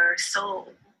your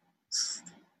soul.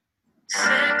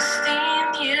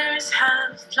 16 years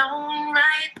have flown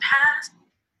right past.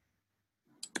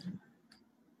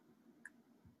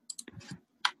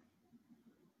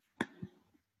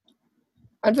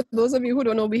 And for those of you who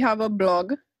don't know, we have a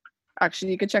blog.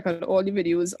 Actually, you can check out all the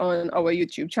videos on our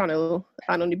YouTube channel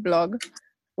and on the blog.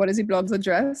 What is the blog's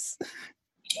address?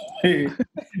 Which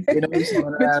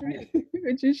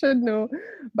you should know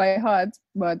by heart,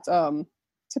 but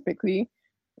typically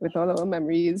with all our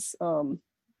memories, let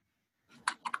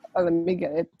me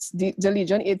get it.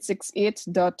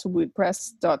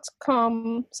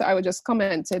 thelegion868.wordpress.com. So I would just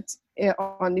comment it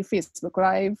on the Facebook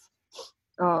Live,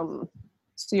 so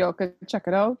y'all can check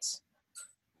it out.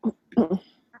 All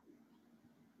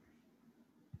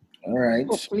right.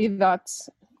 Hopefully that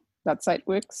site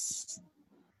works.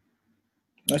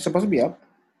 It's supposed to be up.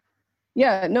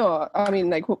 Yeah, no, I mean,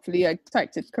 like, hopefully I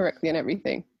typed it correctly and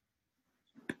everything.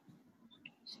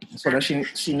 So that she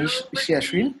share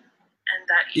screen? And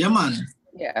that Yeah, man.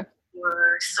 Yeah.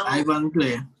 were so Live and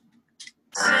play.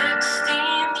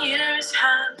 16 years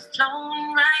have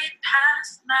flown right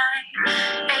past my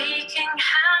aching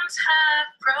hands have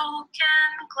broken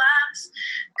glass,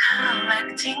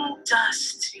 collecting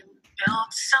dust to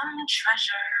build some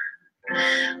treasure,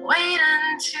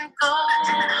 waiting to go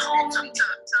home.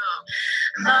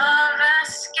 Love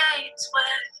escaped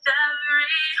with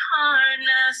every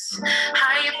harness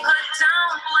I put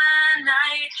down when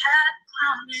I had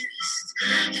promised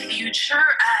future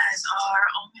as our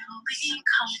only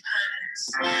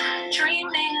compass,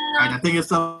 dreaming Right, I think it's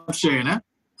stop sharing, eh?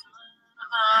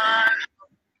 our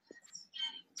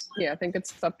Yeah, I think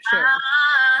it's stop sharing.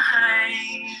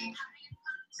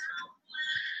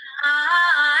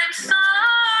 I'm sorry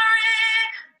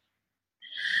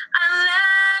I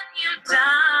let you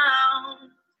down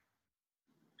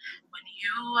when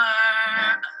you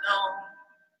were alone.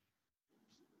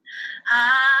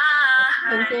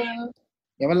 I think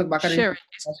You ever look back at it? sharing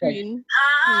the screen.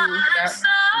 Why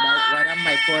that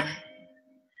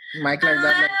mic like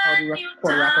that? Like how do you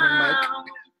record rap on the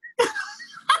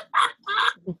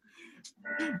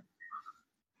mic?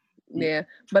 Yeah,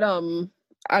 but I'm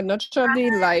not sure if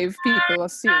the live people are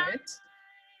seeing it.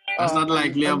 That's not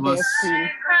likely on of their us. screen.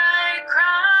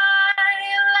 Cry,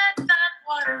 let that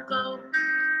water go.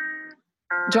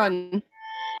 John,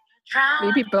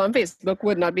 the people on Facebook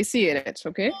would not be seeing it,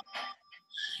 okay?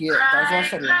 Yeah, that's what I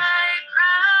said.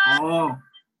 Oh,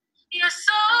 Your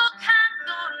soul can't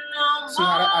go no So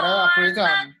I don't operate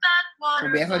let that water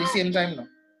OBS at the same time now.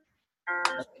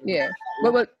 Yeah.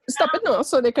 But stop it now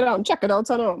so they can check it out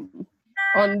on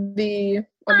the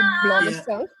blog Yeah.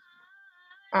 itself.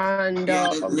 And yeah,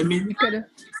 let me. we could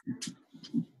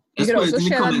Let's put also it in the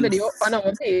share that comments. video on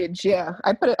our page. Yeah,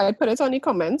 I put it on the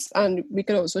comments, and we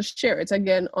could also share it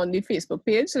again on the Facebook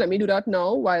page. So let me do that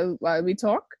now while we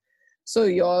talk. So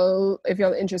if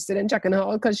y'all interested in checking her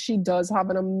out, because she does have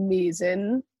an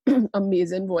amazing,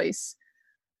 amazing voice,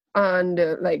 and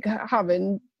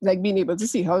being able to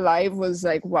see her live was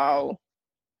like wow.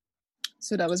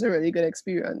 So that was a really good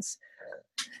experience.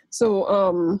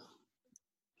 So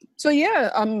yeah,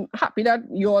 I'm happy that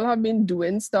you all have been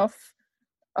doing stuff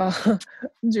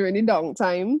during the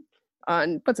downtime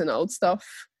and putting out stuff.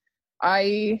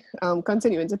 I am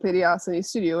continuing to play the arts in the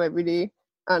studio every day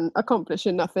and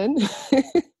accomplishing nothing.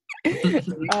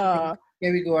 Here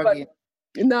we go again.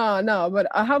 No, but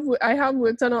I have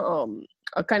worked on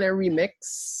a kind of remix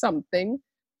something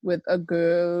with a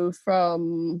girl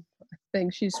from, I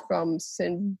think she's from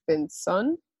St.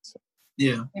 Vincent.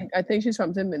 Yeah. I think she's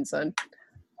from St. Vincent.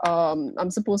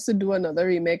 I'm supposed to do another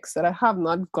remix that I have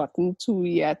not gotten to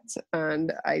yet,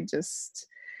 and I just,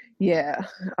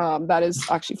 that is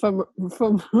actually from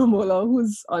Romola,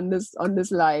 who's on this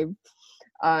live,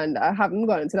 and I haven't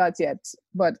gotten to that yet.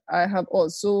 But I have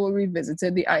also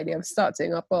revisited the idea of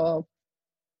starting up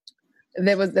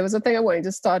there was a thing I wanted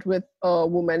to start with a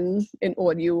woman in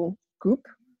audio group.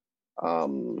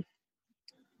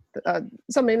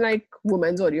 Something like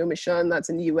Women's Audio Mission that's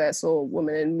in the US, or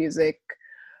Women in Music,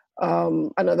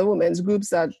 and other women's groups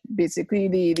that basically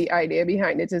the idea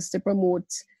behind it is to promote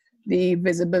the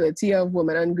visibility of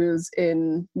women and girls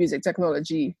in music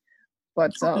technology,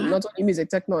 but not only music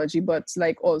technology, but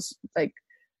also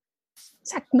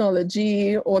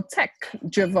technology or tech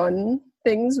driven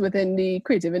things within the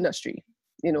creative industry,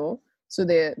 so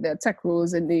there are tech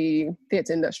roles in the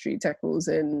theater industry, tech roles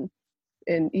in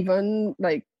even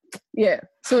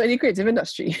so in the creative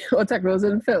industry or tech roles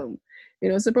in film,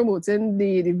 so promoting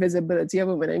the visibility of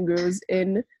women and girls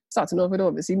in starting off with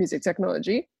obviously music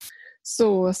technology.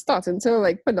 So starting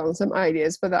to put down some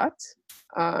ideas for that.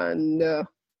 And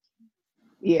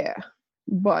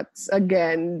but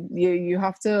again, you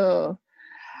have to,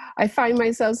 I find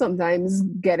myself sometimes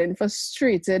getting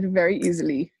frustrated very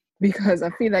easily because I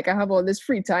feel like I have all this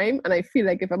free time and I feel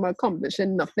like if I'm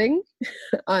accomplishing nothing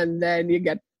and then you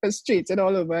get frustrated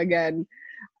all over again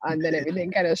and then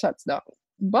everything kind of shuts down.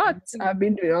 But I've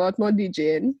been doing a lot more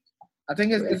DJing. I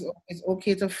think it's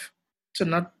okay to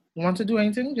not want to do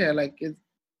anything. Yeah,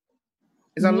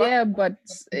 it's a lot. Yeah, but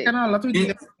Kind of a lot to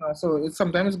do. So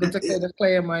sometimes it's good to just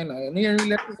clear your mind.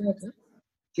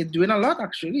 You're doing a lot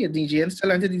actually. You're DJing,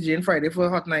 still into DJing Friday for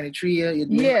Hot 93.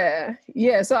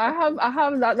 Yeah. So I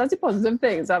have that. That's the positive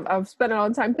things. I've spent a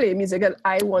lot of time playing music that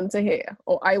I want to hear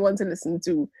or I want to listen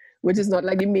to, which is not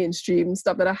like the mainstream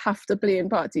stuff that I have to play in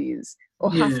parties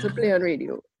or have to play on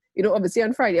radio. You know, obviously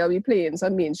on Friday I'll be playing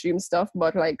some mainstream stuff,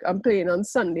 but like I'm playing on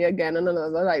Sunday again on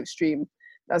another live stream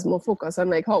that's more focused on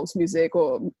like house music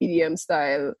or EDM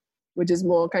style, which is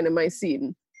more kind of my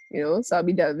scene, you know. So I'll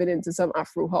be delving into some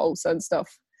Afro house and stuff,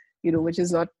 you know, which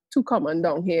is not too common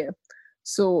down here.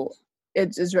 So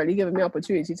it's really giving me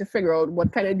opportunity to figure out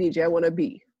what kind of DJ I want to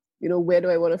be, you know, where do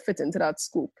I want to fit into that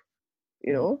scope,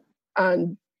 you know,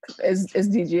 and is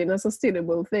DJing a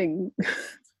sustainable thing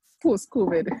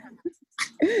post-COVID?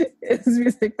 It's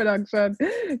music production,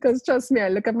 because trust me, I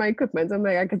look at my equipment, I'm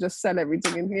like, I could just sell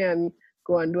everything in here and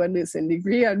go and do a nursing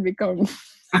degree and become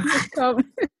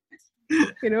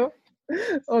you know,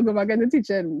 or go back into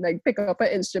teaching, like pick up an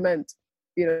instrument.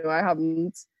 You know, I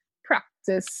haven't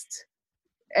practiced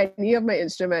any of my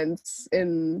instruments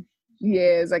in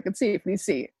years, I could safely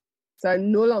say. So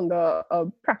I'm no longer a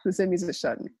practicing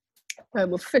musician.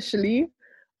 I'm officially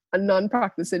a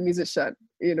non-practicing musician,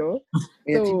 you know.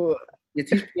 So you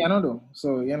teach piano though,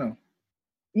 so you know.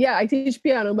 Yeah, I teach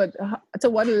piano, but to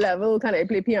what level can I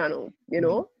play piano? You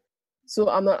know, so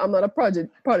I'm not a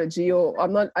prodigy,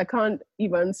 or I can't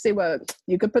even say, well,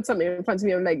 you could put something in front of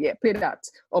me and I'm like, yeah, play that,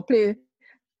 or play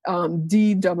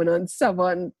D dominant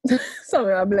 7.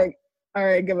 So I'm like, all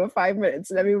right, give me 5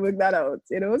 minutes, let me work that out,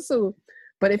 you know. So,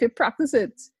 but if you practice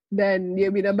it, then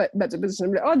you'll be in a better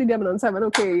position. Like, oh, D dominant 7,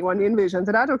 okay, you want the inversion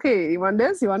to that, okay, you want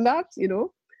this, you want that, you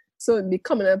know. So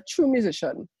becoming a true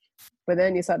musician. But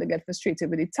then you start to get frustrated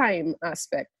with the time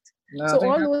aspect. No, so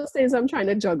all those things I'm trying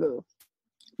to juggle,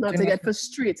 not to get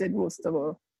frustrated most of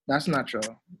all. That's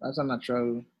natural. That's a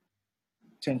natural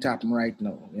thing to happen right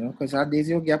now, you know, because nowadays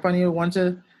you get up and you want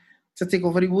to take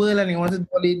over the world and you want to do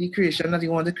the creation that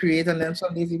you want to create, and then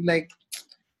some days you're like,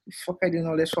 fuck, I do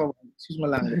all this for, excuse my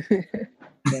language.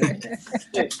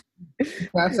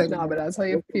 That's like, no, but that's how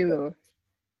you feel though.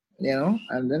 You know,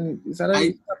 and then it's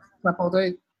snap out of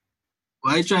it.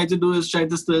 What I try to do is try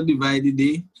to still divide the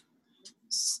day,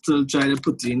 still try to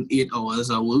put in 8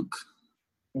 hours of work,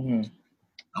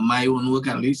 my own work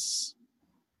at least.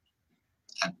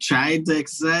 I try to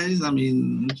exercise. I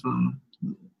mean,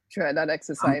 try that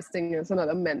exercise thing. It's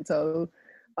another mental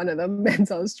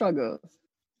struggle.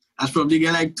 I probably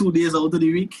get like 2 days out of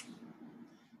the week.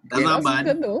 That's not bad.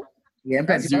 Good though. Yeah,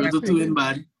 that's 0 to 2 in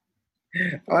bad.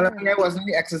 All of me, I wasn't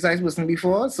the exercise person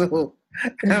before, so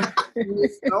you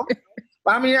know.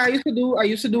 But I mean, I used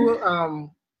to do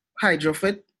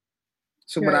hydrofit.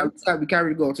 So, right. But we can't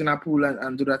really go out in a pool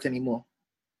and do that anymore.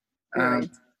 Right.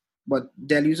 But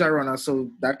Delhi's a runner, so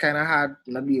that kind of hard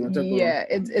not being able to go. Yeah,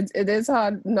 it is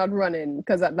hard not running,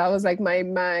 because that was like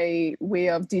my way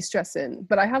of de-stressing.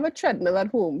 But I have a treadmill at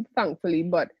home, thankfully.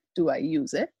 But do I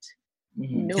use it?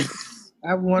 No. I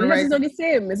have one because it's not the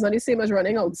same. It's not the same as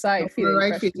running outside.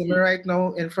 Feeling right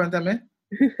now in front of me.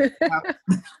 I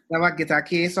have a guitar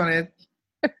case on it.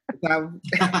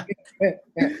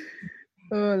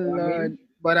 Oh Lord.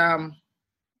 But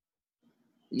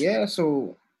yeah.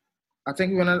 So I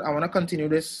think I wanna continue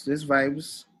this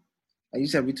vibes. I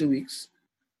use every 2 weeks.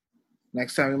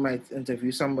 Next time we might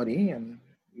interview somebody, and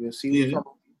you'll see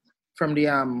from the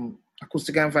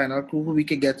acoustic and vinyl crew who we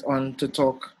could get on to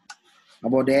talk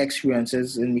about their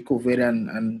experiences in the COVID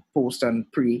and post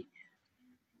and pre,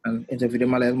 and interview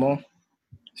them a little more.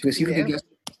 So we'll see if we can get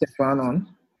Stefan on,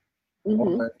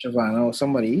 or Giovanna, or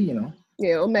somebody, you know.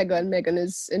 Yeah, or Megan. Megan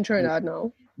is in Trinidad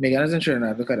now. Megan is in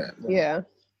Trinidad, look at that. Yeah.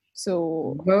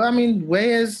 So... Well, I mean,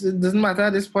 it doesn't matter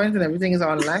at this point, and everything is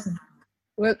online.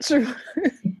 Well, true.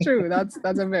 True, that's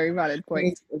a very valid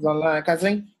point. It's online. I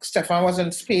think Stefan was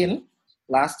in Spain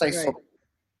last I saw.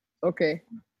 Okay.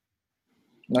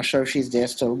 Not sure if she's there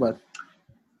still, but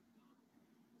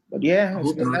yeah,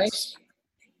 it's been nice.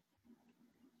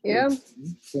 Yeah.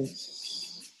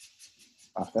 It's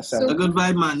a good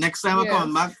vibe, man. Next time I'm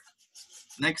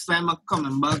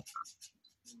coming back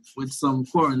with some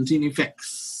quarantine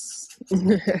effects.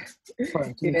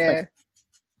 Effects.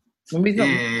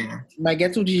 Maybe might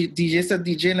get to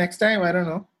DJ next time. I don't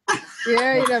know.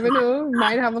 Yeah, you never know.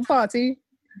 Might have a party.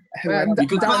 You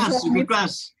could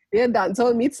clash. Yeah,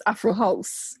 dancehall meets Afro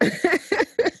house.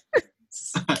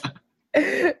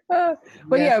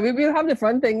 But yeah, we will have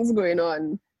different things going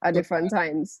on at different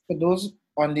times. For those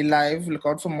on the live, look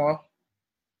out for more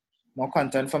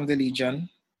content from the Legion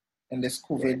in this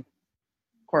COVID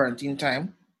quarantine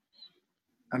time.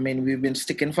 I mean, we've been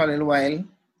sticking for a little while,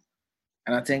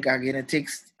 and I think again it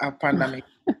takes a pandemic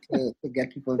to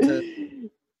get people to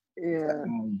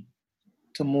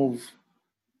move,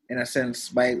 in a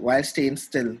sense, while staying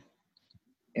still,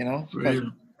 you know,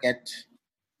 get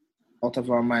out of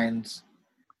our minds.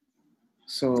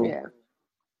 So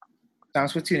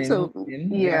Thanks for tuning So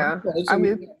in. yeah, I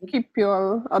will keep you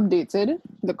all updated.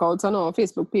 Look out on our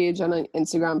Facebook page and our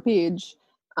Instagram page,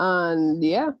 and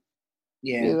yeah,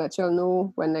 we'll let y'all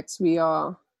know when next we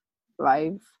are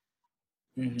live.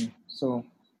 So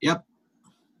yep.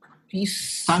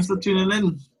 peace. Thanks for tuning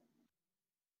in.